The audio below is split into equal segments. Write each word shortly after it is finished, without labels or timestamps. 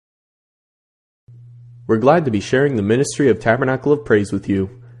We're glad to be sharing the ministry of Tabernacle of Praise with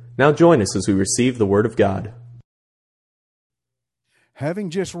you. Now join us as we receive the Word of God.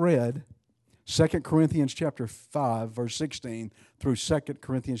 Having just read 2 Corinthians chapter 5, verse 16 through 2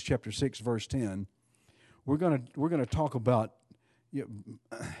 Corinthians chapter 6, verse 10, we're going to talk about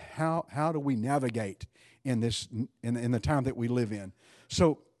how do we navigate in this in the time that we live in.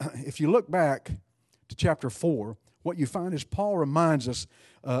 So if you look back to chapter 4, what you find is Paul reminds us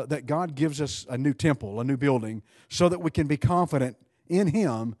that God gives us a new temple, a new building, so that we can be confident in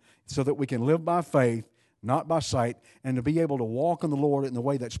Him, so that we can live by faith, not by sight, and to be able to walk in the Lord in the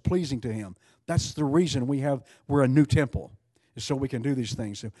way that's pleasing to Him. That's the reason we're a new temple, is so we can do these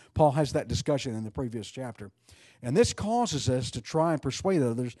things. So Paul has that discussion in the previous chapter. And this causes us to try and persuade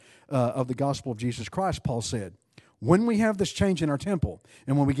others of the gospel of Jesus Christ, Paul said. When we have this change in our temple,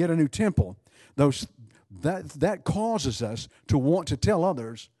 and when we get a new temple, that causes us to want to tell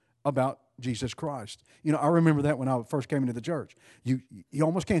others about Jesus Christ. You know, I remember that when I first came into the church. You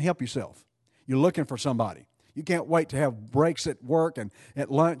almost can't help yourself. You're looking for somebody. You can't wait to have breaks at work and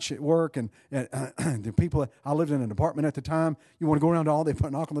at lunch at work. And the people, I lived in an apartment at the time. You want to go around to all, they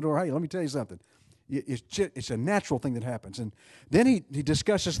knock on the door. Hey, let me tell you something. It's a natural thing that happens. And then he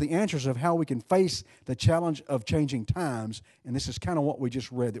discusses the answers of how we can face the challenge of changing times. And this is kind of what we just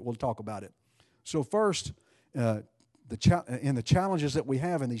read that we'll talk about it. So first, in the challenges that we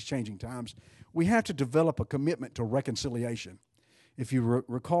have in these changing times, we have to develop a commitment to reconciliation. If you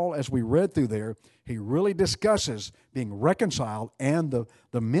recall, as we read through there, he really discusses being reconciled and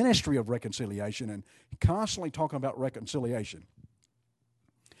the ministry of reconciliation, and constantly talking about reconciliation.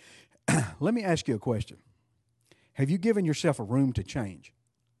 Let me ask you a question. Have you given yourself a room to change?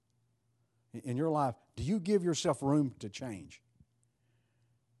 In your life, do you give yourself room to change?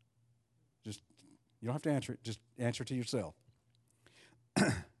 You don't have to answer it. Just answer to yourself.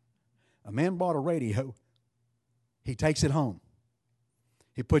 A man bought a radio. He takes it home.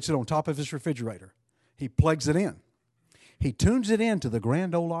 He puts it on top of his refrigerator. He plugs it in. He tunes it into the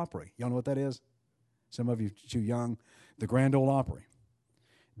Grand Ole Opry. Y'all know what that is? Some of you too young. The Grand Ole Opry.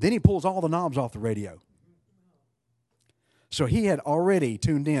 Then he pulls all the knobs off the radio. So he had already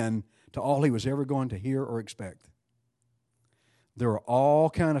tuned in to all he was ever going to hear or expect. There are all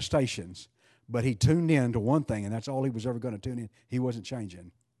kind of stations, but he tuned in to one thing, and that's all he was ever going to tune in. He wasn't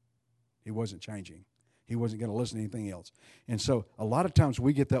changing. He wasn't changing. He wasn't going to listen to anything else. And so a lot of times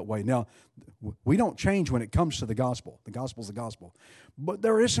we get that way. Now, we don't change when it comes to the gospel. The gospel is the gospel. But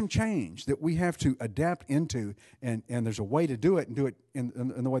there is some change that we have to adapt into, and there's a way to do it, and do it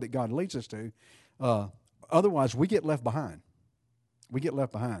in the way that God leads us to. Otherwise, we get left behind. We get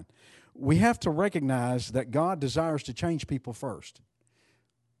left behind. We have to recognize that God desires to change people first.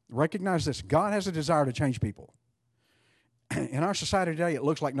 Recognize this. God has a desire to change people. In our society today, it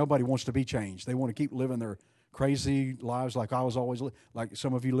looks like nobody wants to be changed. They want to keep living their crazy lives like I was always, like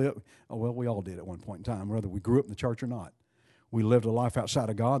some of you live. Oh, well, we all did at one point in time, whether we grew up in the church or not. We lived a life outside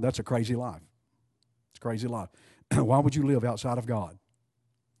of God. That's a crazy life. It's a crazy life. Why would you live outside of God?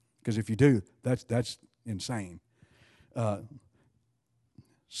 Because if you do, that's insane.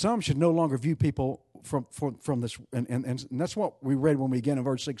 Some should no longer view people from this, and that's what we read when we began in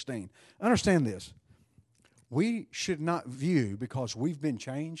verse 16. Understand this. We should not view, because we've been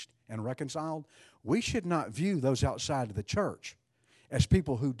changed and reconciled, we should not view those outside of the church as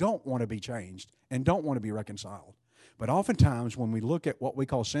people who don't want to be changed and don't want to be reconciled. But oftentimes when we look at what we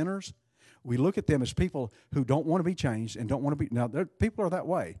call sinners, we look at them as people who don't want to be changed and don't want to be. Now, people are that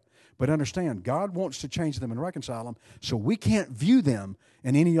way. But understand, God wants to change them and reconcile them, so we can't view them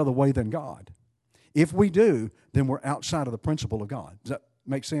in any other way than God. If we do, then we're outside of the principle of God. Does that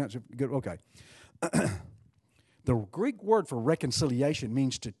make sense? Good. Okay. The Greek word for reconciliation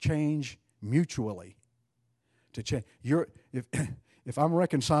means to change mutually. To change. If I'm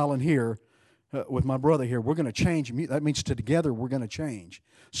reconciling here with my brother here, we're going to change. That means together we're going to change.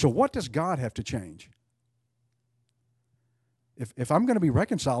 So what does God have to change? If I'm going to be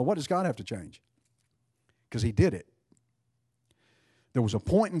reconciled, what does God have to change? Because He did it. There was a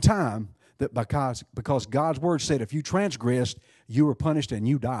point in time that because God's word said if you transgressed, you were punished and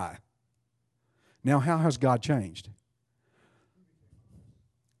you die. Now, how has God changed?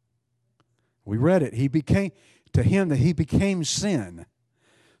 We read it. He became sin.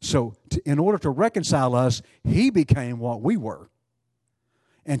 So in order to reconcile us, He became what we were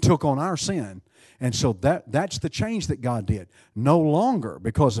and took on our sin. And so that's the change that God did. No longer,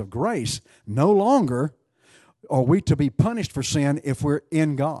 because of grace, no longer are we to be punished for sin if we're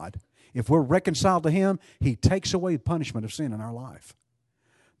in God. If we're reconciled to Him, He takes away the punishment of sin in our life.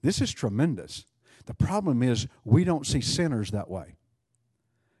 This is tremendous. The problem is we don't see sinners that way.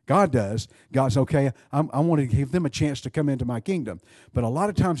 God does. God's okay. I want to give them a chance to come into my kingdom. But a lot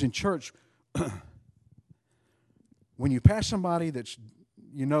of times in church, when you pass somebody that's,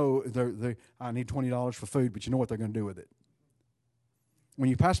 you know, I need $20 for food, but you know what they're going to do with it. When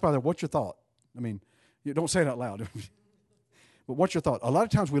you pass by there, what's your thought? I mean, you don't say it out loud. But what's your thought? A lot of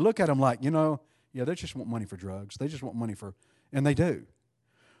times we look at them like, you know, yeah, they just want money for drugs. They just want money for, and they do.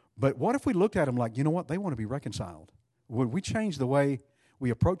 But what if we looked at them like, you know what, they want to be reconciled? Would we change the way we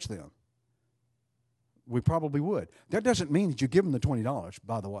approach them? We probably would. That doesn't mean that you give them the $20,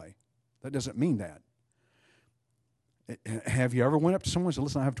 by the way. That doesn't mean that. Have you ever went up to someone and said,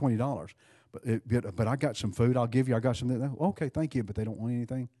 listen, I have $20, but I got some food, I'll give you, I got some, okay, thank you, but they don't want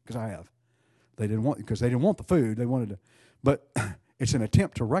anything? Because I have. They didn't want the food, they wanted to, but it's an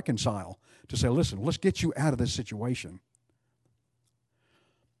attempt to reconcile, to say, listen, let's get you out of this situation.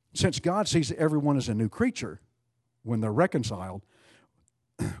 Since God sees everyone as a new creature when they're reconciled,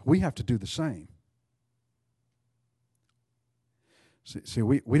 we have to do the same. See,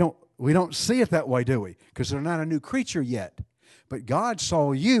 we don't see it that way, do we? Because they're not a new creature yet. But God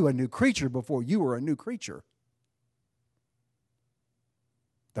saw you a new creature before you were a new creature.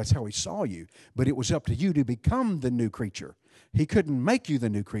 That's how He saw you. But it was up to you to become the new creature. He couldn't make you the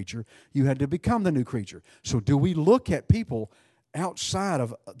new creature. You had to become the new creature. So do we look at people outside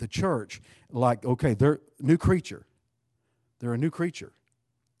of the church like, okay, they're a new creature. They're a new creature.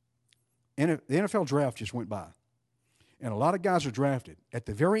 And the NFL draft just went by. And a lot of guys are drafted. At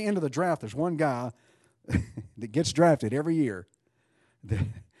the very end of the draft, there's one guy that gets drafted every year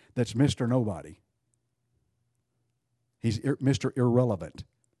that's Mr. Nobody. He's Mr. Irrelevant.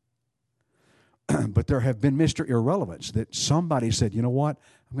 But there have been Mr. Irrelevants that somebody said, you know what,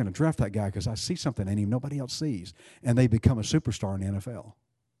 I'm going to draft that guy because I see something in him nobody else sees. And they become a superstar in the NFL.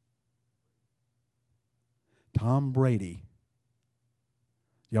 Tom Brady.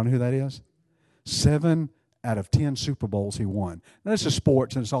 Y'all know who that is? 7 out of 10 Super Bowls he won. Now, this is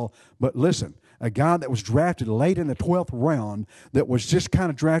sports and it's all, but listen, a guy that was drafted late in the 12th round that was just kind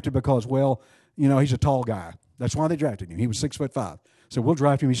of drafted because, well, you know, he's a tall guy. That's why they drafted him. He was 6'5". So we'll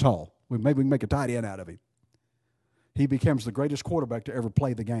draft him, he's tall. Maybe we can make a tight end out of him. He becomes the greatest quarterback to ever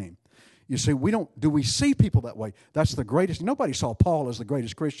play the game. You see, do we see people that way? That's the greatest. Nobody saw Paul as the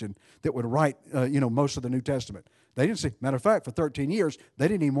greatest Christian that would write, most of the New Testament. They didn't see. Matter of fact, for 13 years, they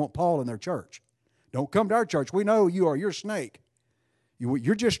didn't even want Paul in their church. Don't come to our church. We know you are. You're a snake.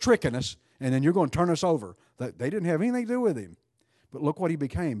 You're just tricking us, and then you're going to turn us over. They didn't have anything to do with him. But look what he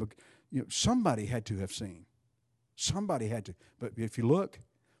became. Somebody had to have seen. Somebody had to. But if you look,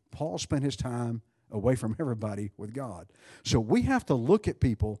 Paul spent his time away from everybody with God. So we have to look at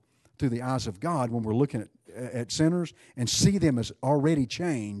people through the eyes of God when we're looking at sinners and see them as already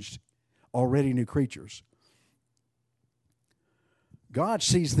changed, already new creatures. God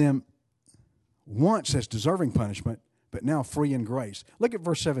sees them once as deserving punishment, but now free in grace. Look at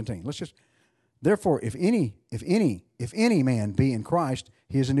verse 17. Therefore, if any man be in Christ,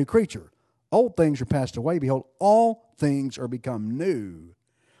 he is a new creature. Old things are passed away. Behold, all things are become new.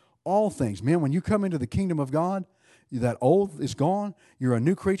 All things. Man, when you come into the kingdom of God, that old is gone. You're a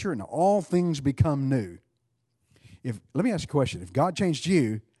new creature, and all things become new. Let me ask you a question. If God changed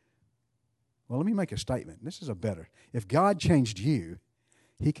you, well, let me make a statement. This is a better. If God changed you,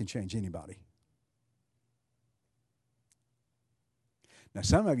 He can change anybody. Now,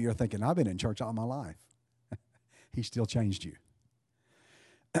 some of you are thinking, I've been in church all my life. He still changed you.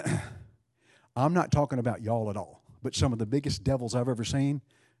 I'm not talking about y'all at all, but some of the biggest devils I've ever seen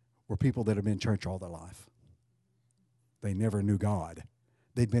were people that have been in church all their life. They never knew God.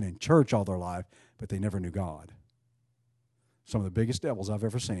 They'd been in church all their life, but they never knew God. Some of the biggest devils I've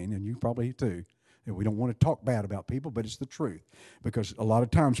ever seen, and you probably too. And we don't want to talk bad about people, but it's the truth. Because a lot of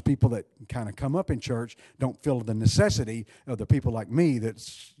times people that kind of come up in church don't feel the necessity of the people like me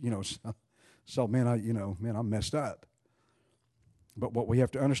that's, I'm messed up. But what we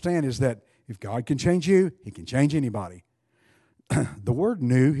have to understand is that if God can change you, He can change anybody. The word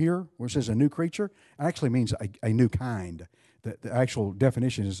new here, where it says a new creature, actually means a new kind. The actual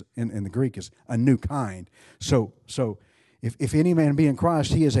definition is in the Greek is a new kind. So if any man be in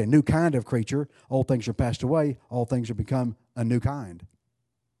Christ, he is a new kind of creature. All things are passed away. All things are become a new kind.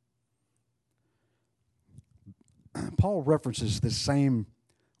 Paul references this same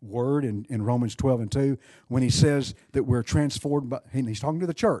word in Romans 12:2 when he says that we're transformed by, and he's talking to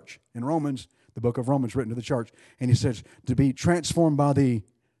the church in Romans, the book of Romans written to the church, and he says to be transformed by the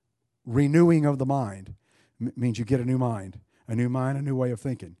renewing of the mind. Means you get a new mind, a new way of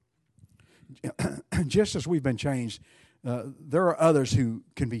thinking. Just as we've been changed, there are others who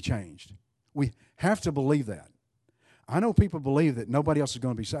can be changed. We have to believe that. I know people believe that nobody else is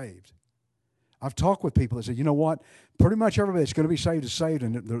going to be saved. I've talked with people that say, you know what? Pretty much everybody that's going to be saved is saved,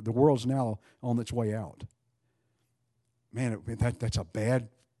 and the world's now on its way out. Man, that's a bad,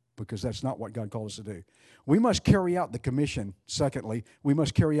 because that's not what God called us to do. We must carry out the commission. Secondly, we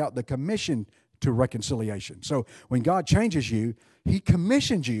must carry out the commission to reconciliation. So when God changes you, He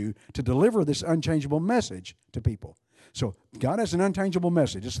commissions you to deliver this unchangeable message to people. So God has an unchangeable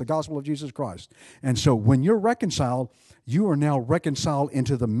message. It's the gospel of Jesus Christ. And so when you're reconciled, you are now reconciled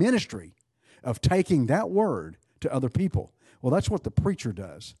into the ministry of taking that word to other people. Well, that's what the preacher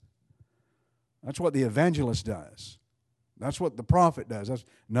does. That's what the evangelist does. That's what the prophet does.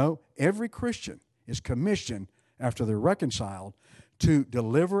 No, every Christian is commissioned after they're reconciled to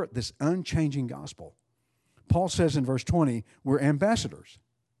deliver this unchanging gospel. Paul says in verse 20, we're ambassadors.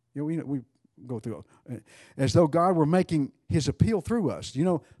 You know, we go through as though God were making His appeal through us. You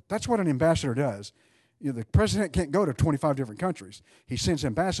know, that's what an ambassador does. You know, the president can't go to 25 different countries. He sends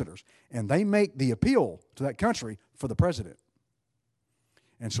ambassadors, and they make the appeal to that country for the president.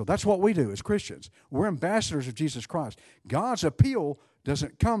 And so that's what we do as Christians. We're ambassadors of Jesus Christ. God's appeal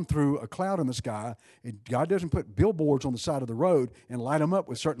doesn't come through a cloud in the sky. God doesn't put billboards on the side of the road and light them up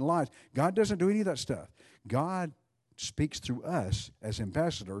with certain lights. God doesn't do any of that stuff. God speaks through us as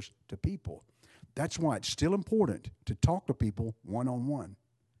ambassadors to people. That's why it's still important to talk to people one-on-one.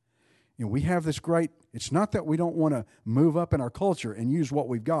 You know, we have this great, it's not that we don't want to move up in our culture and use what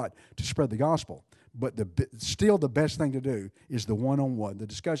we've got to spread the gospel, but still the best thing to do is the one-on-one, the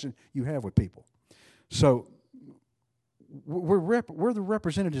discussion you have with people. So we're the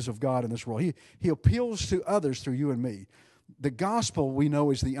representatives of God in this world. He appeals to others through you and me. The gospel, we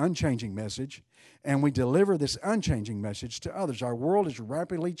know, is the unchanging message, and we deliver this unchanging message to others. Our world is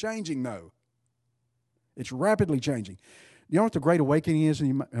rapidly changing, though. It's rapidly changing. You know what the Great Awakening is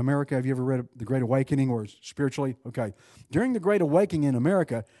in America? Have you ever read The Great Awakening or spiritually? Okay. During the Great Awakening in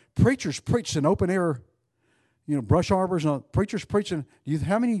America, preachers preached in open air, you know, brush arbors. Preachers preaching.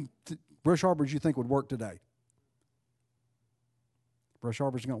 How many brush arbors do you think would work today? Brush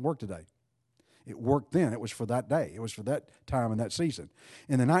arbors are going to work today. It worked then. It was for that day. It was for that time and that season.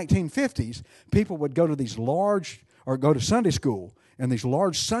 In the 1950s, people would go to these large, or go to Sunday school, and these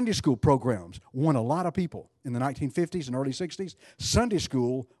large Sunday school programs won a lot of people. In the 1950s and early 60s, Sunday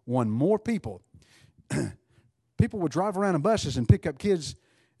school won more people. People would drive around in buses and pick up kids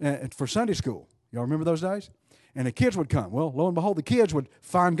for Sunday school. Y'all remember those days? And the kids would come. Well, lo and behold, the kids would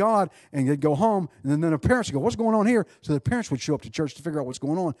find God, and they'd go home, and then their parents would go, what's going on here? So the parents would show up to church to figure out what's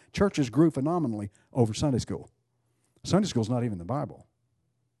going on. Churches grew phenomenally over Sunday school. Sunday school's not even the Bible.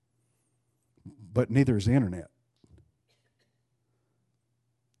 But neither is the internet.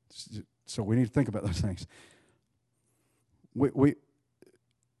 So we need to think about those things.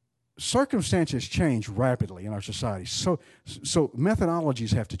 Circumstances change rapidly in our society. So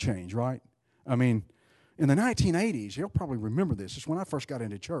methodologies have to change, right? I mean, in the 1980s, you'll probably remember this. It's when I first got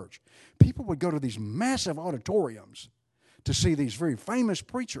into church. People would go to these massive auditoriums to see these very famous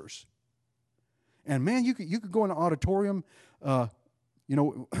preachers. And man, you could go in an auditorium. You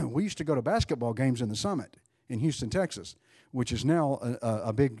know, we used to go to basketball games in the Summit in Houston, Texas, which is now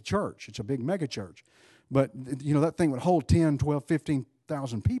a big church. It's a big mega church. But, you know, that thing would hold 10, 12,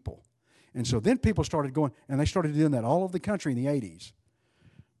 15,000 people. And so then people started going, and they started doing that all over the country in the 80s.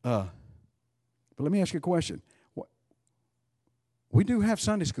 But let me ask you a question. We do have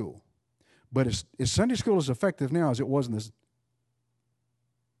Sunday school, but is Sunday school as effective now as it was in this?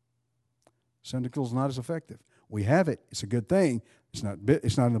 Sunday school is not as effective. We have it. It's a good thing. It's not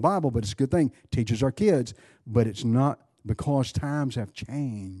in the Bible, but it's a good thing. It teaches our kids, but it's not because times have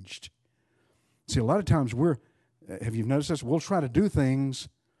changed. See, a lot of times have you noticed this? We'll try to do things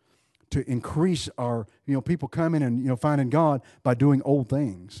to increase our, you know, people coming and, you know, finding God by doing old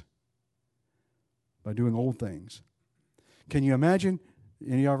things. By doing old things. Can you imagine?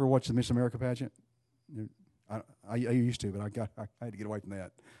 Any of you ever watch the Miss America pageant? I used to, but I had to get away from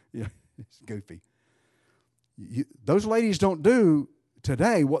that. Yeah, it's goofy. Those ladies don't do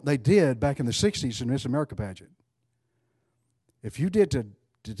today what they did back in the 60s in Miss America pageant. If you did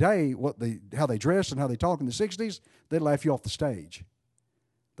today how they dressed and how they talk in the 60s, they'd laugh you off the stage.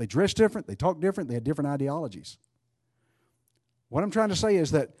 They dressed different, they talked different, they had different ideologies. What I'm trying to say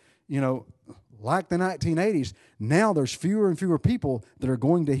is that, you know, like the 1980s, now there's fewer and fewer people that are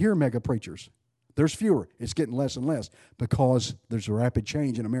going to hear mega preachers. There's fewer. It's getting less and less because there's a rapid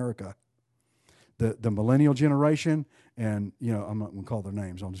change in America. The millennial generation and, you know, I'm not going to call their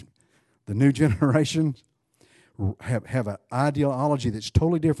names. The new generation have an ideology that's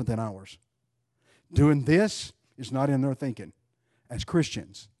totally different than ours. Doing this is not in their thinking as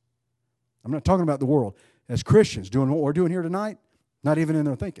Christians. I'm not talking about the world. as Christians, doing what we're doing here tonight, not even in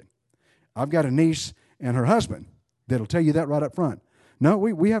their thinking. I've got a niece and her husband that'll tell you that right up front. No,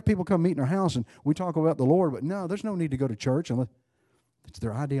 we have people come meet in our house and we talk about the Lord, but no, there's no need to go to church unless it's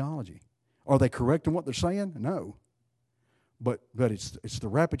their ideology. Are they correct in what they're saying? No. But it's the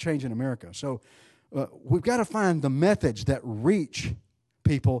rapid change in America. So we've got to find the methods that reach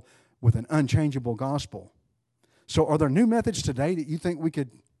people with an unchangeable gospel. So are there new methods today that you think we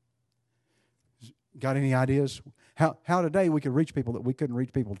could, got any ideas? How today we could reach people that we couldn't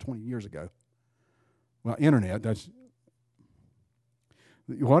reach people 20 years ago? Well, internet,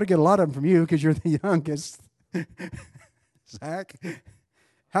 you ought to get a lot of them from you because you're the youngest. Zach,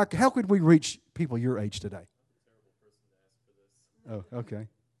 how could we reach people your age today? Oh, okay.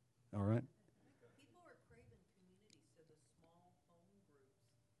 All right. People are craving community, so the small home groups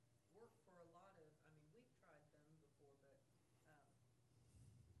work for a lot of, we've tried them before, but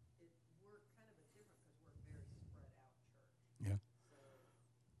we're kind of different because we're a very spread out church. Yeah. So,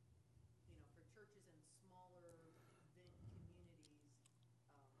 for churches in smaller communities,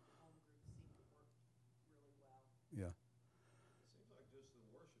 the home groups seem to work really well. Yeah. It seems like just the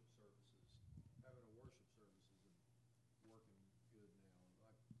worship services, having a worship service is working good now.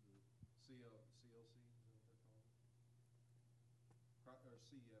 Like the CLC, is that what they're called? Or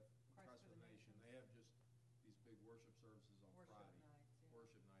CF, Christ for the Nation. They have just these big worship services on Friday.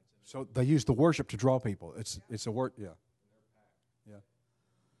 Worship nights. So they use the worship to draw people. It's a word, yeah. And they're packed. Yeah.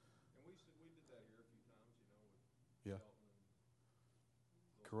 And we did that here a few times, with Yeah. Shelton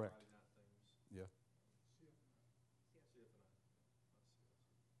and Correct. Friday night things. Yeah.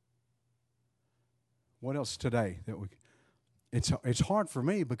 What else today that we? It's hard for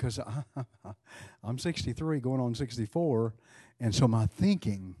me because I'm 63, going on 64, and so my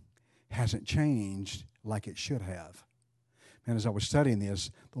thinking hasn't changed like it should have. And as I was studying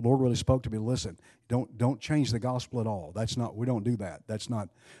this, the Lord really spoke to me. Listen, don't change the gospel at all. We don't do that. That's not.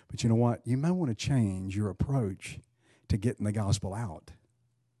 But you know what? You may want to change your approach to getting the gospel out.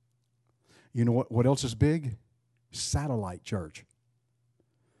 You know what else is big? Satellite church.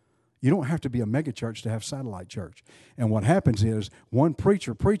 You don't have to be a mega church to have satellite church. And what happens is one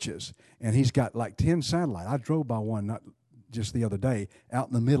preacher preaches, and he's got like 10 satellite. I drove by one not just the other day out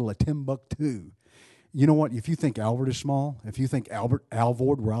in the middle of Timbuktu. You know what? If you think Alvord is small, if you think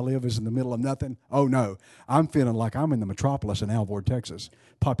Alvord, where I live, is in the middle of nothing, oh no. I'm feeling like I'm in the metropolis in Alvord, Texas,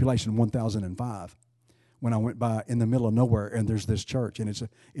 population 1,005. When I went by in the middle of nowhere, and there's this church, and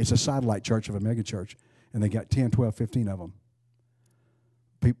it's a satellite church of a mega church, and they got 10, 12, 15 of them.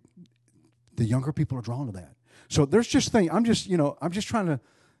 The younger people are drawn to that. So there's just things. I'm just trying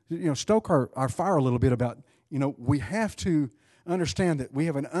to, stoke our fire a little bit about, we have to understand that we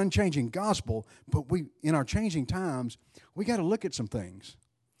have an unchanging gospel, but in our changing times, we got to look at some things.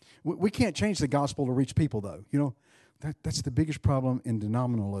 We can't change the gospel to reach people, though. That's the biggest problem in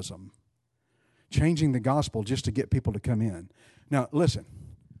denominalism. Changing the gospel just to get people to come in. Now, listen.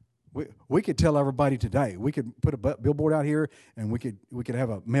 We could tell everybody today. We could put a billboard out here, and we could have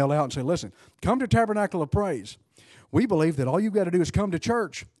a mail out and say, listen, come to Tabernacle of Praise. We believe that all you've got to do is come to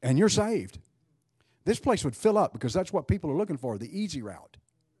church, and you're saved. This place would fill up because that's what people are looking for, the easy route.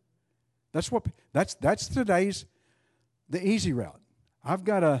 That's today's the easy route. I've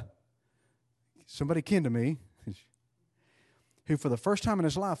got somebody kin to me who for the first time in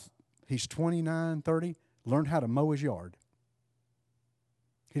his life, he's 29, 30, learned how to mow his yard.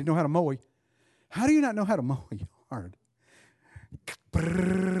 He didn't know how to mow. How do you not know how to mow a yard?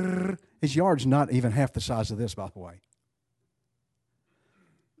 His yard's not even half the size of this, by the way.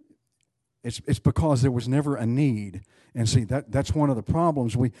 It's because there was never a need. And see, that's one of the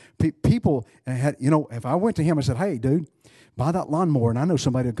problems. People had, if I went to him and said, hey, dude, buy that lawnmower, and I know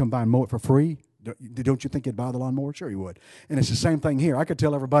somebody would come by and mow it for free, don't you think he'd buy the lawnmower? Sure he would. And it's the same thing here. I could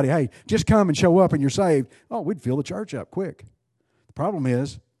tell everybody, hey, just come and show up and you're saved. Oh, we'd fill the church up quick. The problem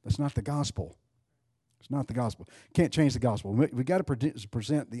is, that's not the gospel. It's not the gospel. Can't change the gospel. We've got to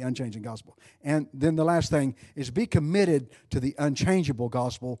present the unchanging gospel. And then the last thing is be committed to the unchangeable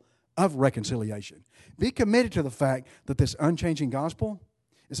gospel of reconciliation. Be committed to the fact that this unchanging gospel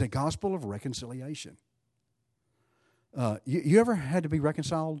is a gospel of reconciliation. You ever had to be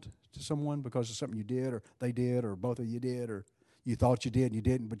reconciled to someone because of something you did or they did or both of you did or you thought you did and you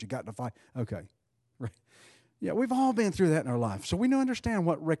didn't, but you got in a fight? Okay. Right. Yeah, we've all been through that in our life. So we don't understand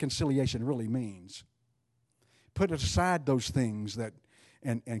what reconciliation really means. Put aside those things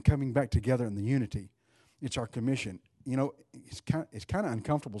and coming back together in the unity. It's our commission. It's kind of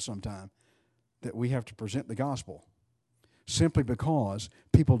uncomfortable sometimes that we have to present the gospel simply because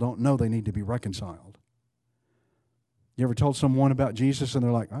people don't know they need to be reconciled. You ever told someone about Jesus and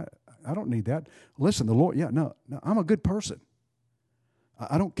they're like, I don't need that. Listen, the Lord, no, I'm a good person.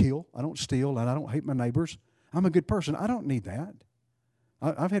 I don't kill, I don't steal, and I don't hate my neighbors. I'm a good person. I don't need that.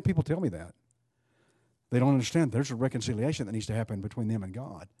 I've had people tell me that. They don't understand there's a reconciliation that needs to happen between them and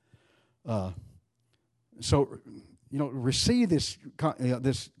God. So, receive this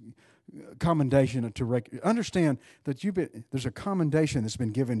commendation to understand that there's a commendation that's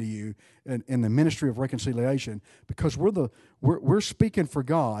been given to you in the ministry of reconciliation, because we're speaking for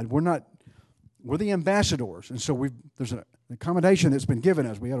God. We're the ambassadors, and so there's a commendation that's been given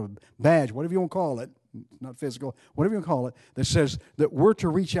us. We have a badge, whatever you want to call it, not physical, whatever you want to call it, that says that we're to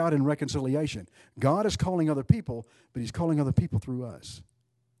reach out in reconciliation. God is calling other people, but He's calling other people through us.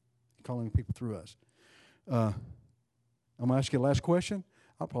 I'm going to ask you the last question.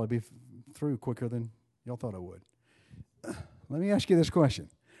 I'll probably be through quicker than y'all thought I would. Let me ask you this question.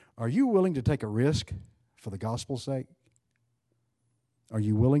 Are you willing to take a risk for the gospel's sake? Are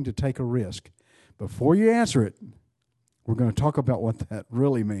you willing to take a risk? Before you answer it, we're going to talk about what that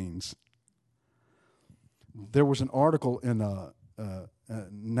really means. There was an article in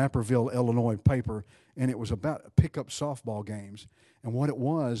Naperville, Illinois paper, and it was about pickup softball games. And what it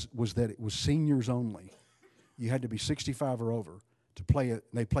was that it was seniors only. You had to be 65 or over to play it.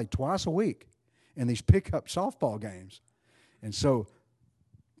 They played twice a week in these pickup softball games. And so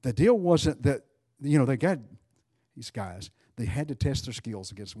the deal wasn't that, they got these guys, they had to test their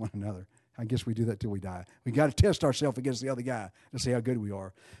skills against one another. I guess we do that till we die. We got to test ourselves against the other guy to see how good we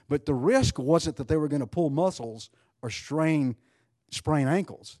are. But the risk wasn't that they were going to pull muscles or sprain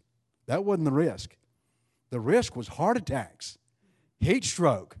ankles. That wasn't the risk. The risk was heart attacks, heat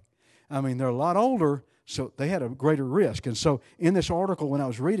stroke. I mean, they're a lot older, so they had a greater risk. And so in this article, when I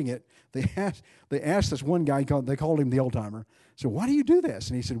was reading it, they asked this one guy, they called him the old timer. So why do you do this?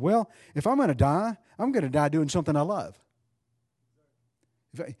 And he said, well, if I'm going to die, I'm going to die doing something I love.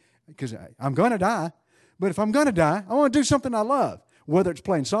 Because I'm going to die, but if I'm going to die, I want to do something I love, whether it's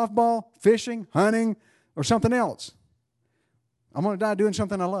playing softball, fishing, hunting, or something else. I'm going to die doing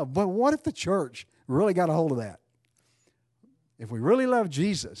something I love. But what if the church really got a hold of that? If we really love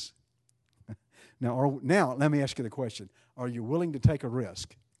Jesus, now let me ask you the question. Are you willing to take a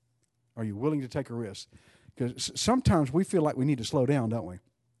risk? Are you willing to take a risk? Because sometimes we feel like we need to slow down, don't we?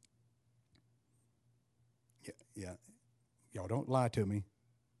 Yeah. Y'all don't lie to me.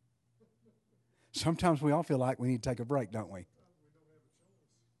 Sometimes we all feel like we need to take a break, don't we?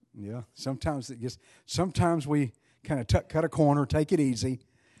 Yeah. Sometimes we kind of cut a corner, take it easy.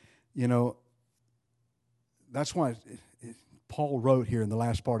 That's why Paul wrote here in the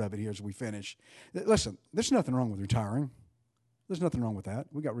last part of it here as we finish. Listen, there's nothing wrong with retiring. There's nothing wrong with that.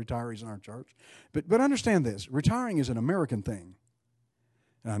 We got retirees in our church. But understand this. Retiring is an American thing.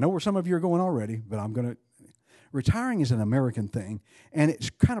 And I know where some of you are going already, but retiring is an American thing, and it's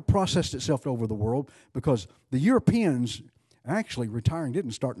kind of processed itself over the world because the Europeans, actually, retiring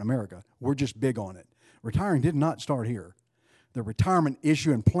didn't start in America. We're just big on it. Retiring did not start here. The retirement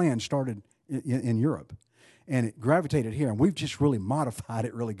issue and plan started in Europe, and it gravitated here, and we've just really modified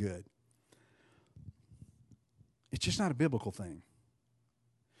it really good. It's just not a biblical thing.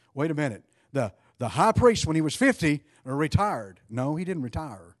 Wait a minute. The high priest, when he was 50, retired. No, he didn't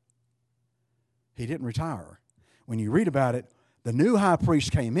retire. He didn't retire. When you read about it, the new high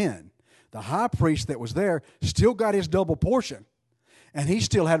priest came in. The high priest that was there still got his double portion, and he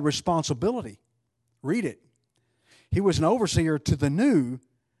still had responsibility. Read it. He was an overseer to the new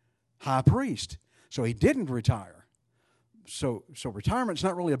high priest, so he didn't retire. So retirement's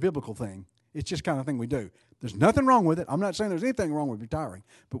not really a biblical thing. It's just kind of thing we do. There's nothing wrong with it. I'm not saying there's anything wrong with retiring,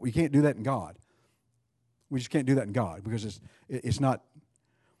 but we can't do that in God. We just can't do that in God because it's not.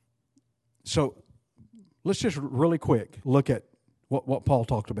 So let's just really quick look at what Paul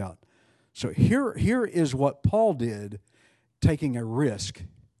talked about. So here is what Paul did, taking a risk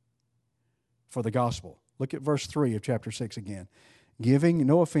for the gospel. Look at verse 3 of chapter 6 again. Giving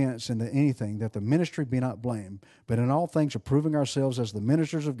no offense into anything, that the ministry be not blamed, but in all things approving ourselves as the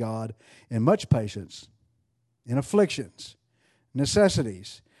ministers of God, in much patience, in afflictions,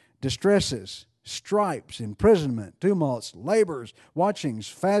 necessities, distresses, stripes, imprisonment, tumults, labors, watchings,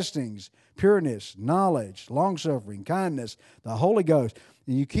 fastings, pureness, knowledge, longsuffering, kindness, the Holy Ghost.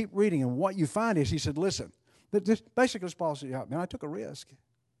 And you keep reading, and what you find is, he said, listen, basically this Paul said, man, I took a risk.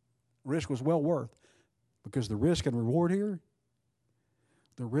 Risk was well worth, because the risk and reward here,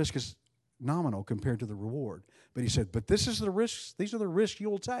 the risk is nominal compared to the reward. But he said, but these are the risks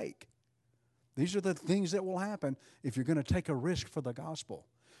you'll take. These are the things that will happen if you're going to take a risk for the gospel.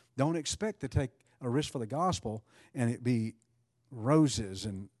 Don't expect to take a risk for the gospel and it be roses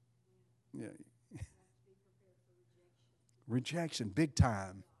and rejection, big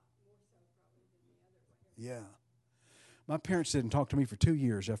time. Yeah. My parents didn't talk to me for 2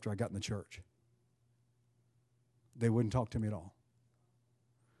 years after I got in the church. They wouldn't talk to me at all.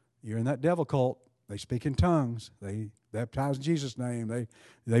 You're in that devil cult. They speak in tongues. They baptize in Jesus' name.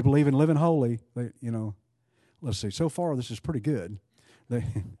 They believe in living holy. Let's see. So far, this is pretty good.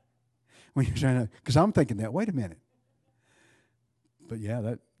 When you're trying to, because I'm thinking that. Wait a minute. But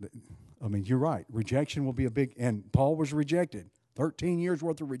yeah, you're right. Rejection will be a big. And Paul was rejected. 13 years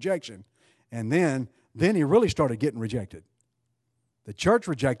worth of rejection, and then he really started getting rejected. The church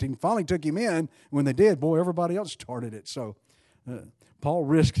rejected him, finally took him in. When they did, boy, everybody else started it. So Paul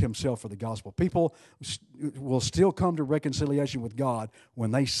risked himself for the gospel. People will still come to reconciliation with God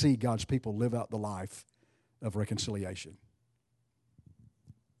when they see God's people live out the life of reconciliation.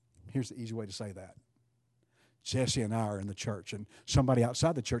 Here's the easy way to say that. Jesse and I are in the church, and somebody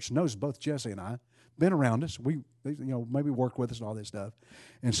outside the church knows both Jesse and I, been around us. They maybe worked with us and all this stuff.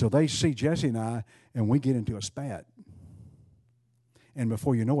 And so they see Jesse and I, and we get into a spat. And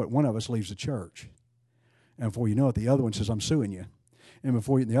before you know it, one of us leaves the church. And before you know it, the other one says, I'm suing you. And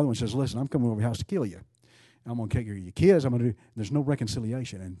the other one says, listen, I'm coming over your house to kill you. I'm going to take care of your kids. There's no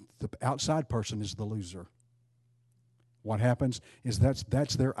reconciliation. And the outside person is the loser. What happens is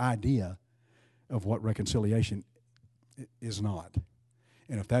that's their idea of what reconciliation is not.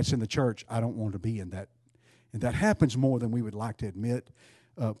 And if that's in the church, I don't want to be in that. And that happens more than we would like to admit.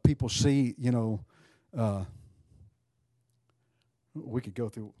 People see, we could go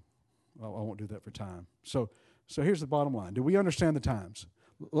through, I won't do that for time. So here's the bottom line. Do we understand the times?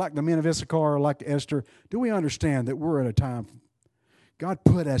 Like the men of Issachar, like Esther, do we understand that we're at a time, God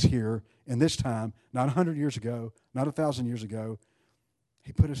put us here in this time, not 100 years ago, not 1,000 years ago.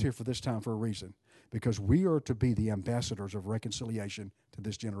 He put us here for this time for a reason, because we are to be the ambassadors of reconciliation to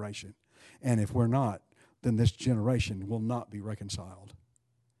this generation. And if we're not, then this generation will not be reconciled.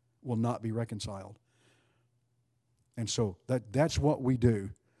 Will not be reconciled. And so that's what we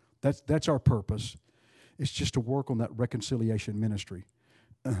do. That's our purpose. It's just to work on that reconciliation ministry.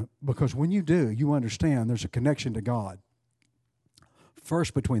 Because when you do, you understand there's a connection to God.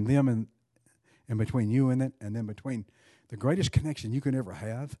 First between them and between you and it, and then between the greatest connection you can ever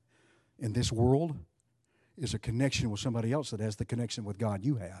have in this world is a connection with somebody else that has the connection with God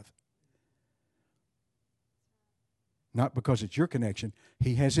you have. Not because it's your connection.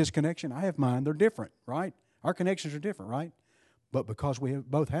 He has his connection. I have mine. They're different, right? Our connections are different, right? But because we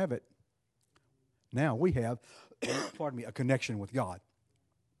both have it, now we have, a connection with God.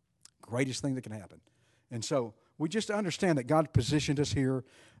 Greatest thing that can happen. And so we just understand that God positioned us here.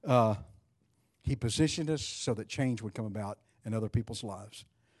 He positioned us so that change would come about in other people's lives.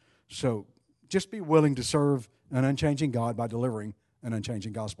 So just be willing to serve an unchanging God by delivering an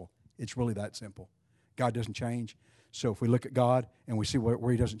unchanging gospel. It's really that simple. God doesn't change. So if we look at God and we see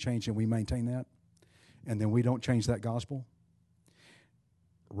where he doesn't change and we maintain that, and then we don't change that gospel,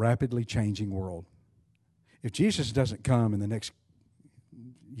 rapidly changing world. If Jesus doesn't come in the next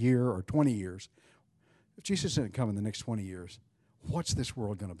year or 20 years, if Jesus doesn't come in the next 20 years, what's this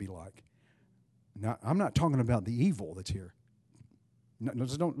world going to be like? Now, I'm not talking about the evil that's here. No,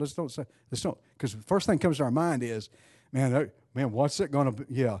 let's don't, because the first thing that comes to our mind is, man, what's it going to be?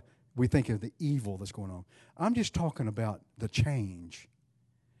 Yeah, we think of the evil that's going on. I'm just talking about the change.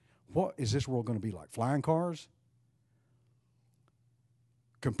 What is this world going to be like? Flying cars?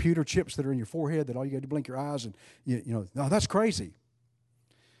 Computer chips that are in your forehead that all you got to blink your eyes and, no, that's crazy.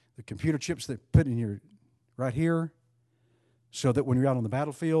 The computer chips that put in your right here so that when you're out on the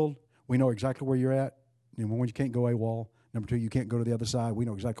battlefield, we know exactly where you're at. Number one, you can't go AWOL. Number two, you can't go to the other side. We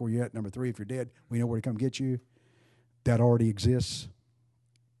know exactly where you're at. Number three, if you're dead, we know where to come get you. That already exists.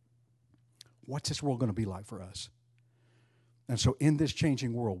 What's this world going to be like for us? And so in this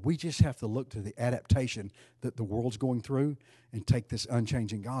changing world, we just have to look to the adaptation that the world's going through and take this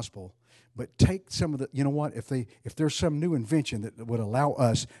unchanging gospel. But take some of the, if there's some new invention that would allow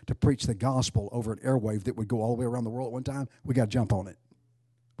us to preach the gospel over an airwave that would go all the way around the world at one time, we got to jump on it.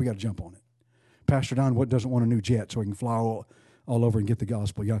 We got to jump on it. Pastor Don doesn't want a new jet so he can fly all over and get the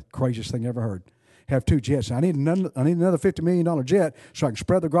gospel. Yeah, craziest thing I ever heard. Have two jets. I need another $50 million jet so I can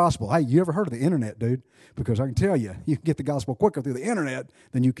spread the gospel. Hey, you ever heard of the internet, dude? Because I can tell you, you can get the gospel quicker through the internet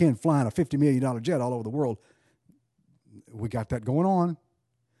than you can flying a $50 million jet all over the world. We got that going on,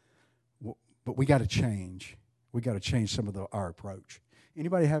 but we got to change. We got to change some of our approach.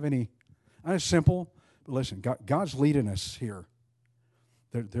 Anybody have any? It's simple, but listen, God's leading us here.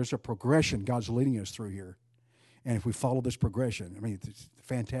 There's a progression God's leading us through here. And if we follow this progression, it's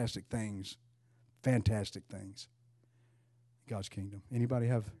fantastic things. Fantastic things. God's kingdom. Anybody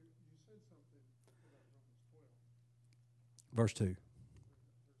have? You said something about Romans 12. Verse 2.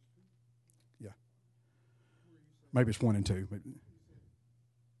 Yeah. Maybe it's 1 and 2. But He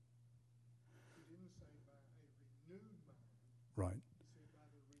didn't say by a renewed mind. right. He said by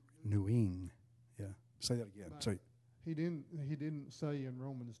the renewed. Renewing. Yeah. Say that again. By- Say, He didn't say in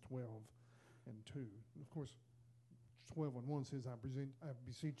Romans 12 and 2. Of course, 12 and 1 says, I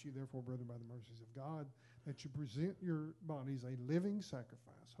beseech you, therefore, brethren, by the mercies of God, that you present your bodies a living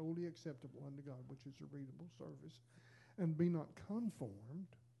sacrifice, wholly acceptable unto God, which is a reasonable service, and be not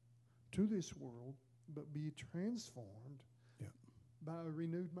conformed to this world, but be transformed Yeah. by a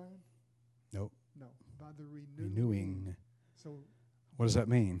renewed mind. nope. No, by the renewing. Renewing. So What does that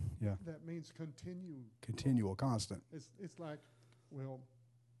mean? Yeah. that means continue. Continual, constant. It's like, well,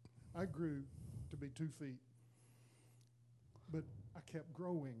 I grew to be 2 feet, but I kept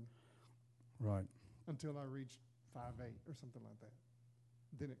growing Right. until I reached 5'8" or something like that.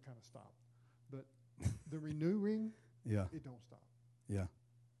 Then it kind of stopped. But the renewing, Yeah. it don't stop. Yeah.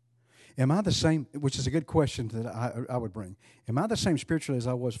 Am I the same, which is a good question that I would bring. Am I the same spiritually as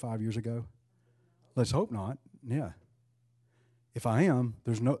I was 5 years ago? Let's hope not. Yeah. If I am,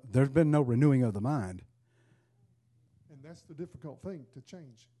 there's been no renewing of the mind. And that's the difficult thing to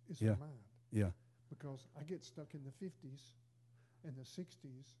change is Yeah. the mind. Yeah. Because I get stuck in the 50s and the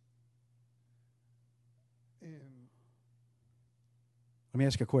 60s. And Let me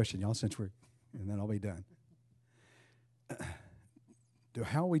ask you a question, y'all, and then I'll be done.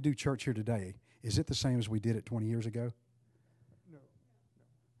 How we do church here today, is it the same as we did it 20 years ago? no.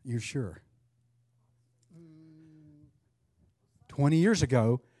 You're sure? Mm, 20 years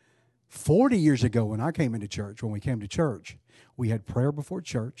ago, 40 years ago when I came into church, when we came to church, we had prayer before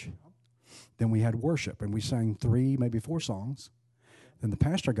church, then we had worship, and we sang 3, maybe 4 songs. Then the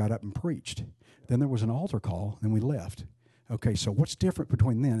pastor got up and preached. Then there was an altar call, then we left. Okay, so what's different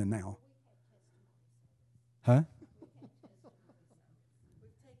between then and now? Huh?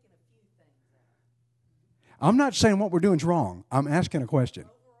 We've taken a few things out. I'm not saying what we're doing is wrong. I'm asking a question.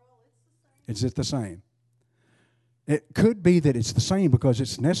 Overall, it's the same. Is it the same? It could be that it's the same because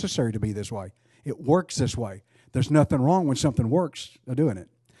it's necessary to be this way. It works this way. There's nothing wrong when something works doing it.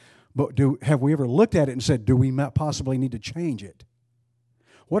 But have we ever looked at it and said, do we possibly need to change it?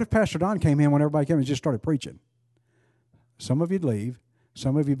 What if Pastor Don came in when everybody came and just started preaching? Some of you'd leave.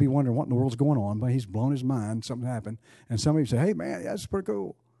 Some of you'd be wondering what in the world's going on, but he's blown his mind, something happened. And some of you say, hey, man, that's pretty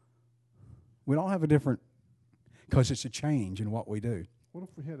cool. We'd all have a different, because it's a change in what we do. what if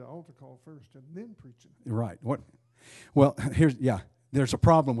we had an altar call first and then preaching? Right. Well, there's a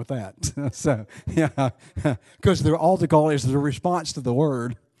problem with that. So, yeah, because the altar call is the response to the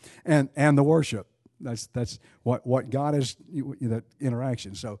word and the worship. That's what God is, the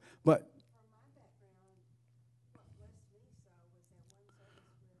interaction. So, but From my background, what blessed me so was that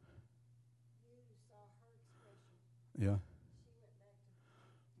one service where you saw her expression. yeah, She went back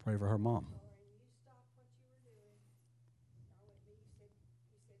to pray for her mom. her and you stopped what you were doing. Not with me, you said to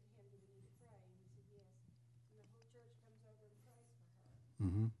him, do we need to pray? And he said, yes. And the whole church comes over and prays for her.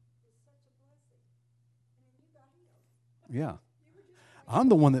 Mm-hmm. It's such a blessing. And then you got healed. Yeah, You were just I'm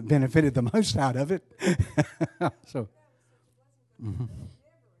the one that benefited the most out of it. So, that was such a blessing. mhm.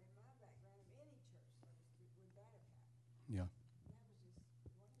 Never in my background of any church service would that have happened. Yeah.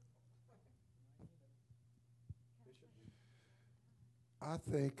 That was just wonderful. I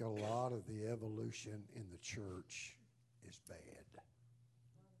think a lot of the evolution in the church is bad.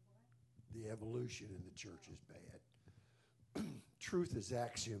 The evolution in the church is bad. Truth is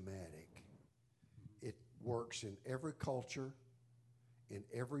axiomatic. It works in every culture, in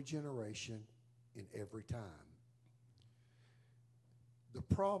every generation, in every time. The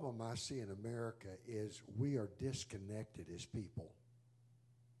problem I see in America is we are disconnected as people.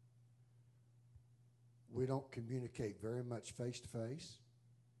 We don't communicate very much face to face.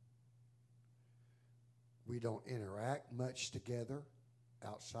 We don't interact much together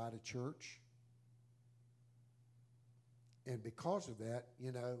outside of church. And because of that,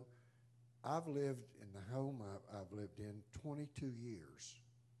 I've lived in the home I've lived in 22 years.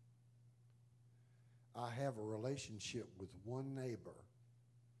 I have a relationship with one neighbor.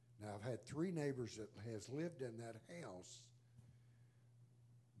 Now, I've had 3 neighbors that has lived in that house,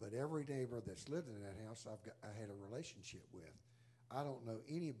 but every neighbor that's lived in that house I had a relationship with. I don't know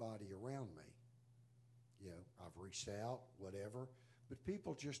anybody around me. I've reached out, whatever, but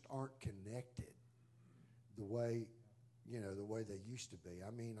people just aren't connected the way they used to be.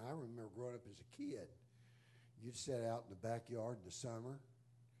 I mean, I remember growing up as a kid, you'd sit out in the backyard in the summer,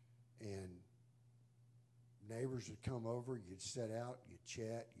 and neighbors would come over, you'd sit out, you'd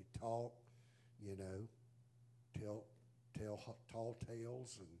chat, you'd talk, tell tall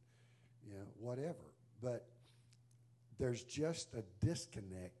tales and, whatever. But there's just a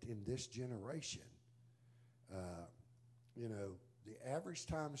disconnect in this generation You know, the average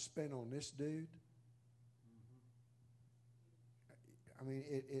time spent on this dude. I mean,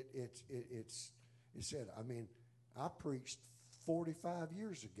 it's said. I mean, I preached 45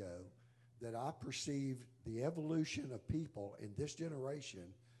 years ago that I perceived the evolution of people in this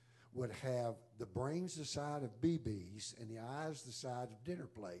generation would have the brains the size of BBs and the eyes the size of dinner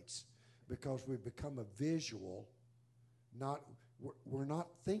plates, because we've become a visual. We're not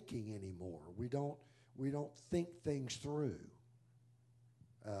thinking anymore. We don't think things through.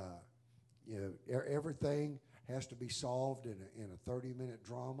 You know, everything has to be solved in a 30-minute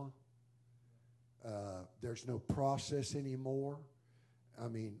drama. There's no process anymore. I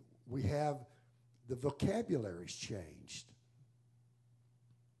mean, the vocabulary's changed.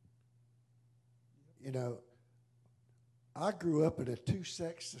 You know, I grew up in a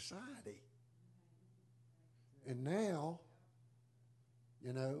two-sex society. And now,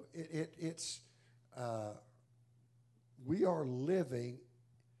 you know, we are living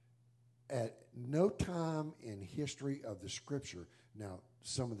at no time in history of the Scripture. Now,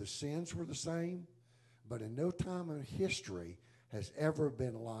 some of the sins were the same, but in no time in history has ever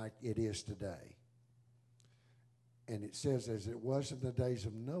been like it is today. And it says, as it was in the days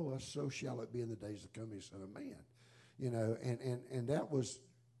of Noah, so shall it be in the days of the coming Son of Man. You know, and that was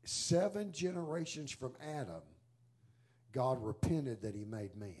 7 generations from Adam. God repented that he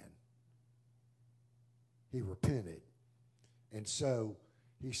made man. He repented. And so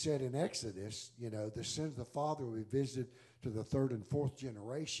he said in Exodus, you know, the sins of the father will be visited to the 3rd and 4th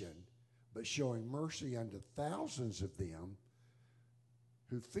generation, but showing mercy unto thousands of them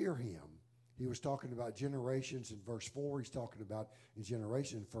who fear him. He was talking about generations in verse 4. He's talking about in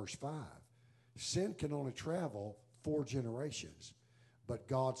generation in verse 5. Sin can only travel 4 generations, but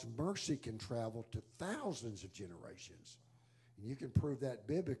God's mercy can travel to thousands of generations. And you can prove that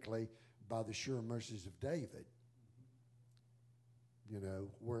biblically by the sure mercies of David. You know,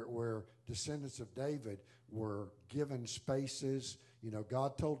 where descendants of David were given spaces. You know,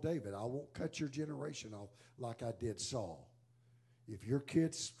 God told David, I won't cut your generation off like I did Saul. If your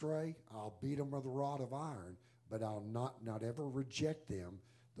kids stray, I'll beat them with a rod of iron, but I'll not ever reject them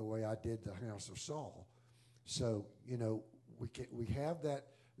the way I did the house of Saul. So, you know, we have that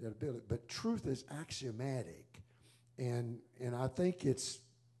ability, but truth is axiomatic. And I think it's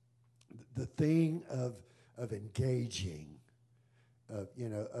the thing of engaging,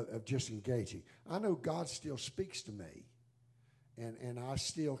 of just engaging. I know God still speaks to me, and I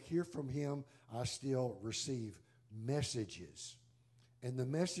still hear from him. I still receive messages. And the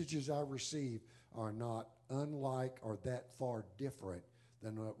messages I receive are not unlike or that far different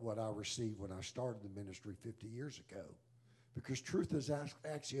than what I received when I started the ministry 50 years ago, because truth is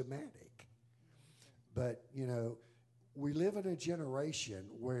axiomatic. But, you know, we live in a generation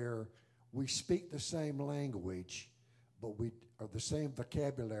where we speak the same language, but we are the same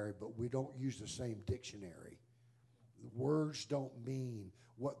vocabulary, but we don't use the same dictionary. Words don't mean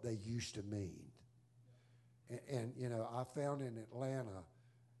what they used to mean. And you know, I found in Atlanta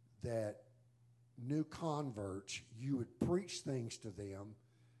that new converts, you would preach things to them,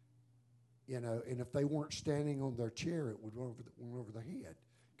 you know, and if they weren't standing on their chair, it would went over their head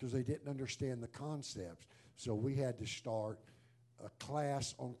because they didn't understand the concepts. So we had to start a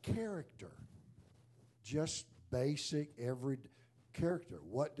class on character, just basic every character.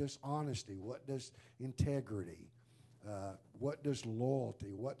 What does honesty? What does integrity? What does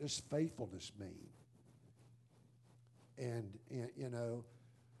loyalty? What does faithfulness mean? And you know,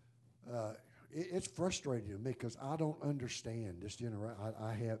 it's frustrating to me because I don't understand this generation.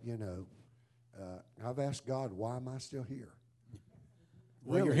 I have, you know, I've asked God, why am I still here?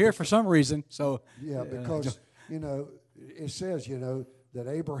 Well, Really, you're here for some reason, so. yeah, because, you know, it says, you know, that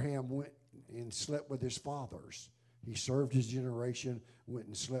Abraham went and slept with his fathers. He served his generation, went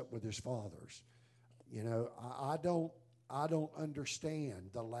and slept with his fathers. You know, I don't understand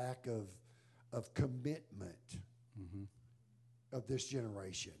the lack of commitment of this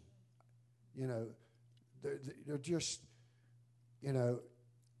generation. You know, they're just, you know,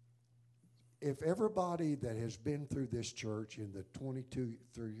 if everybody that has been through this church in the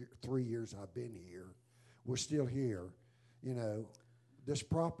 3 years I've been here was still here, you know, this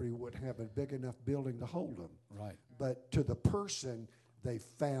property wouldn't have a big enough building to hold them. Right. But to the person, they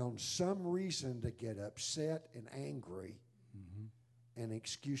found some reason to get upset and angry and an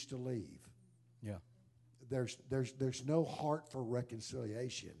excuse to leave. Yeah. There's no heart for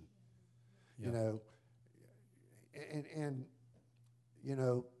reconciliation. Yeah. You know, and you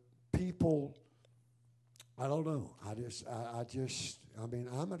know, people, I don't know. I mean,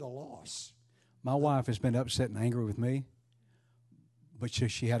 I'm at a loss. My wife has been upset and angry with me, but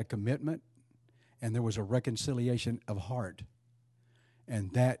she had a commitment, and there was a reconciliation of heart.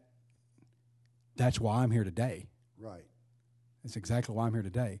 And that's why I'm here today. Right. That's exactly why I'm here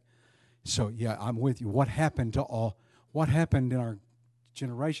today. So, yeah, I'm with you. What happened in our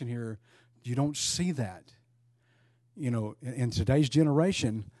generation here, you don't see that. You know, in today's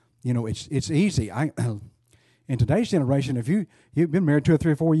generation, you know, it's easy. In today's generation, if you've been married 2 or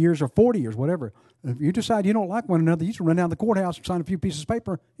 3 or 4 years or 40 years, whatever, if you decide you don't like one another, you just run down to the courthouse and sign a few pieces of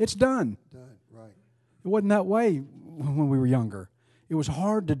paper. It's done. Done. Right. It wasn't that way when we were younger. It was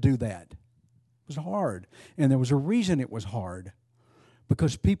hard to do that. It was hard. And there was a reason it was hard.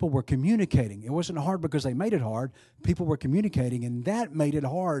 Because people were communicating. It wasn't hard because they made it hard. People were communicating, and that made it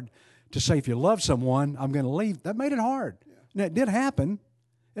hard to say, if you love someone, I'm going to leave. That made it hard. Yeah. Now, it did happen.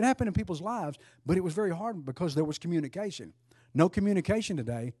 It happened in people's lives, but it was very hard because there was communication. No communication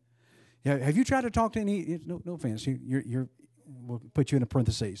today. Yeah, have you tried to talk to any, no offense, we'll put you in a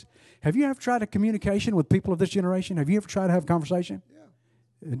parentheses. Have you ever tried a communication with people of this generation? Have you ever tried to have a conversation?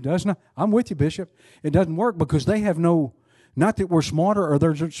 Yeah. It does not. I'm with you, Bishop. It doesn't work because they have no, not that we're smarter or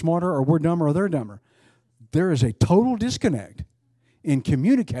they're smarter or we're dumber or they're dumber. There is a total disconnect in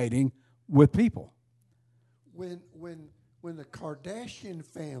communicating with people. When the Kardashian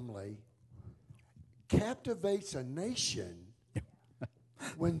family captivates a nation,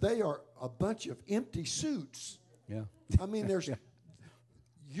 when they are a bunch of empty suits, yeah. I mean,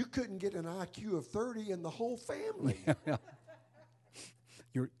 you couldn't get an IQ of 30 in the whole family. Yeah.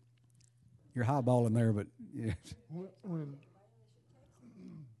 You're highballing there, but yeah.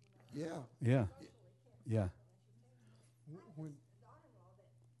 Yeah. Yeah. Yeah.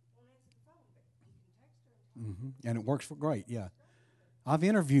 Mm-hmm. And it works for great, yeah. I've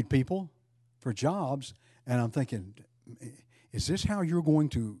interviewed people for jobs, and I'm thinking, is this how you're going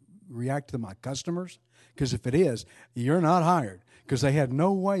to react to my customers? Because if it is, you're not hired, because they had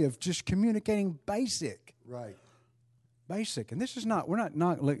no way of just communicating basic. Right. Basic. And this is not, we're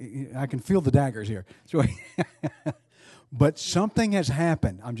not I can feel the daggers here. So, but something has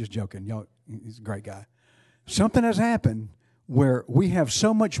happened. I'm just joking. Y'all, he's a great guy. Something has happened where we have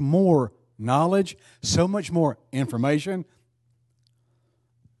so much more knowledge, so much more information,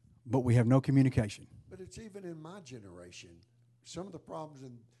 but we have no communication. But it's even in my generation. Some of the problems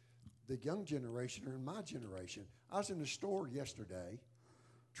in the young generation are in my generation. I was in the store yesterday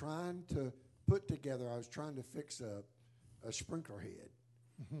trying to put together, I was trying to fix a sprinkler head.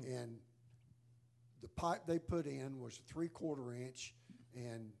 Mm-hmm. And the pipe they put in was 3/4 inch,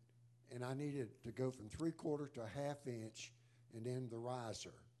 and I needed to go from 3/4 to 1/2 inch and then the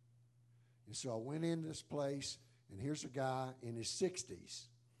riser. And so I went in this place, and here's a guy in his 60s,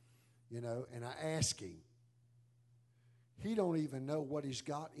 you know, and I asked him. He don't even know what he's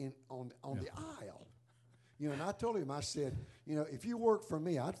got on the aisle. You know, and I told him, I said, you know, if you work for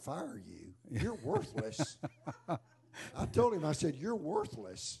me, I'd fire you. You're worthless. I told him, I said, you're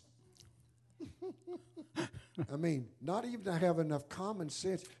worthless. I mean, not even to have enough common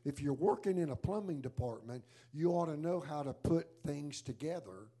sense. If you're working in a plumbing department, you ought to know how to put things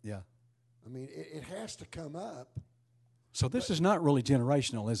together. Yeah. I mean, it has to come up. So this is not really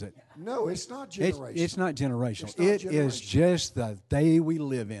generational, is it? No, it's not generational. It's not generational. It's not it is just the day we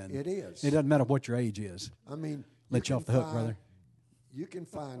live in. It is. It doesn't matter what your age is. I mean, let you off the hook, brother. You can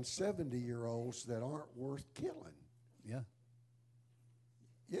find 70-year-olds that aren't worth killing. Yeah.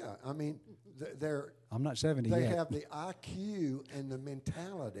 Yeah, I mean, they're. I'm not 70 they yet. They have the IQ and the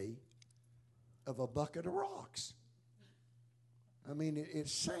mentality of a bucket of rocks. I mean,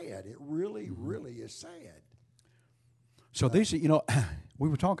 it's sad. It really, really is sad. So these, you know, we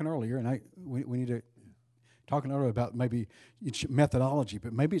were talking earlier, and we need to talking earlier about maybe it's methodology,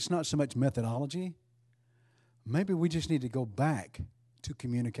 but maybe it's not so much methodology. Maybe we just need to go back to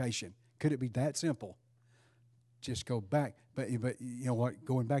communication. Could it be that simple? Just go back. But you know what?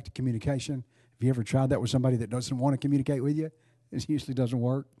 Going back to communication. Have you ever tried that with somebody that doesn't want to communicate with you? It usually doesn't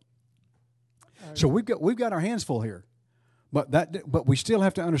work. So we've got our hands full here. But we still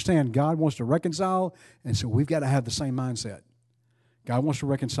have to understand God wants to reconcile, and so we've got to have the same mindset. God wants to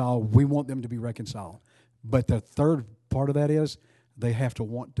reconcile. We want them to be reconciled. But the third part of that is they have to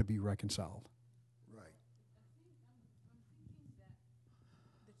want to be reconciled. Right.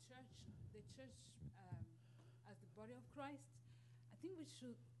 The church, as the body of Christ, I think we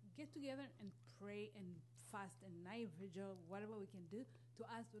should get together and pray and fast and night vigil, whatever we can do, to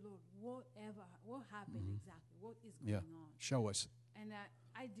ask the Lord, what happened exactly? What is going on? Show us. And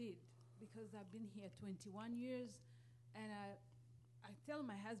I did, because I've been here 21 years, and I tell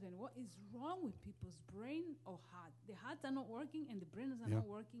my husband, what is wrong with people's brain or heart? The hearts are not working, and the brains are not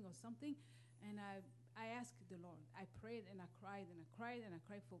working or something. And I asked the Lord. I prayed, and I cried, and I cried, and I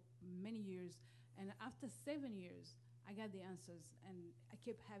cried for many years. And after 7 years, I got the answers, and I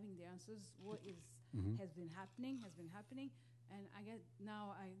kept having the answers. What is has been happening, and I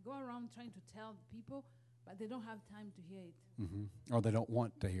go around trying to tell people, but they don't have time to hear it. Or they don't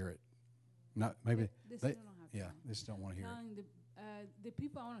want to hear it. Not maybe They still don't have time. they just don't want to hear it. Telling the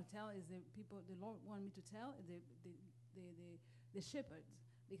people I want to tell is the people the Lord want me to tell is the shepherds,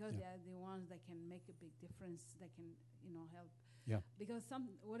 because they are the ones that can make a big difference, that can help. Yeah. Because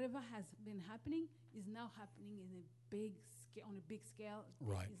whatever has been happening is now happening in a big scale, on a big scale.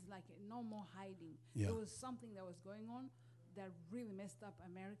 Right. It's like no more hiding. Yeah. There was something that was going on that really messed up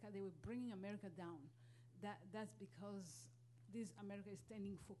America. They were bringing America down. That's because this America is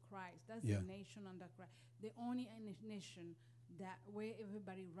standing for Christ. That's the nation under Christ. The only nation that where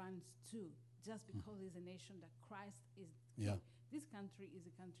everybody runs to, just because it's a nation that Christ is. Yeah. This country is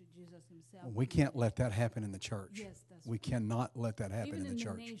a country Jesus himself. We can't let that happen in the church. Yes, that's we cannot let that happen even in the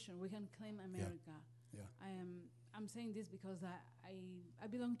church. Even in the nation, we can claim America. Yeah. I'm saying this because I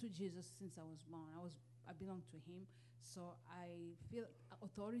belong to Jesus since I was born. I belong to him, so I feel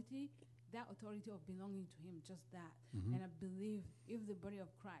authority. That authority of belonging to him, just that. And I believe if the body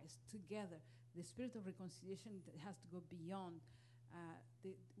of Christ together, the spirit of reconciliation has to go beyond.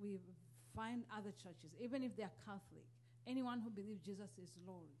 We find other churches, even if they are Catholic, anyone who believes Jesus is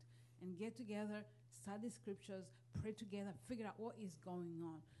Lord, and get together, study scriptures, pray together, figure out what is going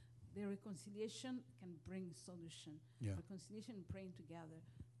on. The reconciliation can bring solution. Yeah. Reconciliation and praying together.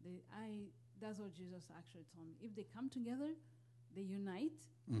 That's what Jesus actually told me. If they come together, they unite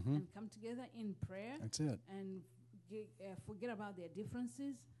and come together in prayer. That's it. And forget about their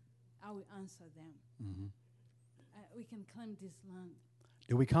differences. I will answer them. We can claim this land.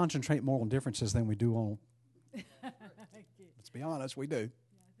 Do we concentrate more on differences than we do on? Okay. Let's be honest, we do.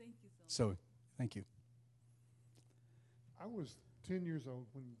 Yeah, thank you so much. So, thank you. I was 10 years old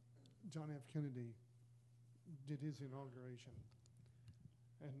when John F. Kennedy did his inauguration.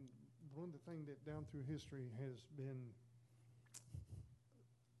 And one of the things that down through history has been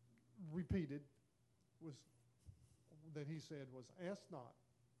repeated was that he said was, ask not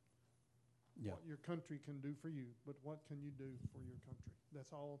what your country can do for you, but what can you do for your country?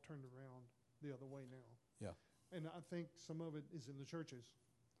 That's all turned around the other way now. Yeah. And I think some of it is in the churches.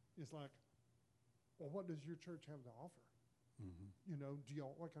 It's like, well, what does your church have to offer?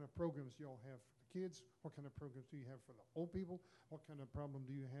 What kind of programs do y'all have for the kids? What kind of programs do you have for the old people? What kind of program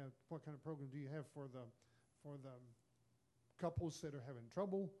do you have? What kind of program do you have for the couples that are having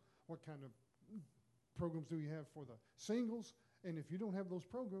trouble? What kind of programs do you have for the singles? And if you don't have those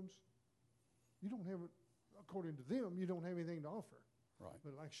programs, you don't have it, according to them, you don't have anything to offer. Right.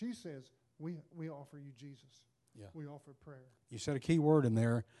 But like she says, we offer you Jesus. Yeah. We offer prayer. You said a key word in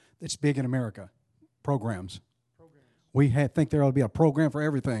there that's big in America, programs. Programs. We think there ought to be a program for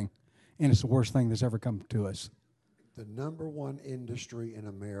everything, and it's the worst thing that's ever come to us. The number one industry in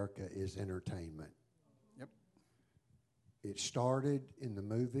America is entertainment. Yep. It started in the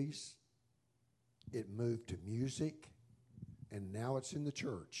movies. It moved to music, and now it's in the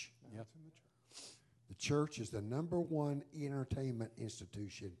church. Yep. The church is the number one entertainment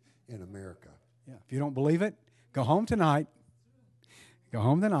institution in America. Yeah. If you don't believe it, go home tonight. Go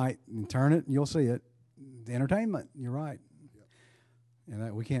home tonight and turn it, and you'll see it. The entertainment. You're right. Yep. And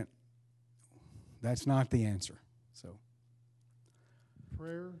that we can't. That's not the answer. So.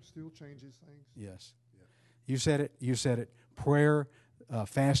 Prayer still changes things. Yes. Yep. You said it. You said it. Prayer,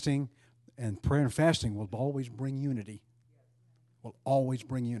 fasting, and prayer and fasting will always bring unity. Will always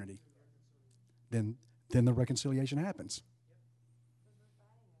bring unity. Then the reconciliation happens.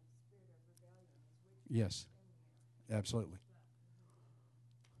 Yes, absolutely.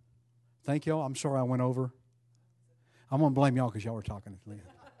 Thank y'all. I'm sorry I went over. I'm going to blame y'all because y'all were talking.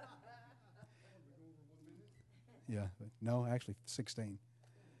 Yeah, but no, actually 16.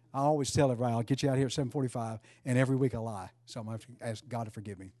 I always tell everybody I'll get you out here at 7:45, and every week I lie. So I'm going to have to ask God to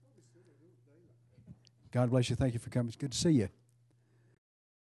forgive me. God bless you. Thank you for coming. It's good to see you.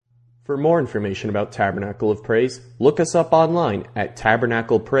 For more information about Tabernacle of Praise, look us up online at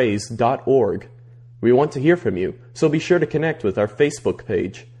tabernaclepraise.org. We want to hear from you, so be sure to connect with our Facebook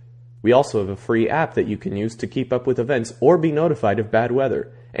page. We also have a free app that you can use to keep up with events or be notified of bad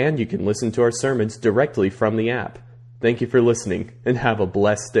weather, and you can listen to our sermons directly from the app. Thank you for listening, and have a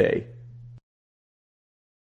blessed day.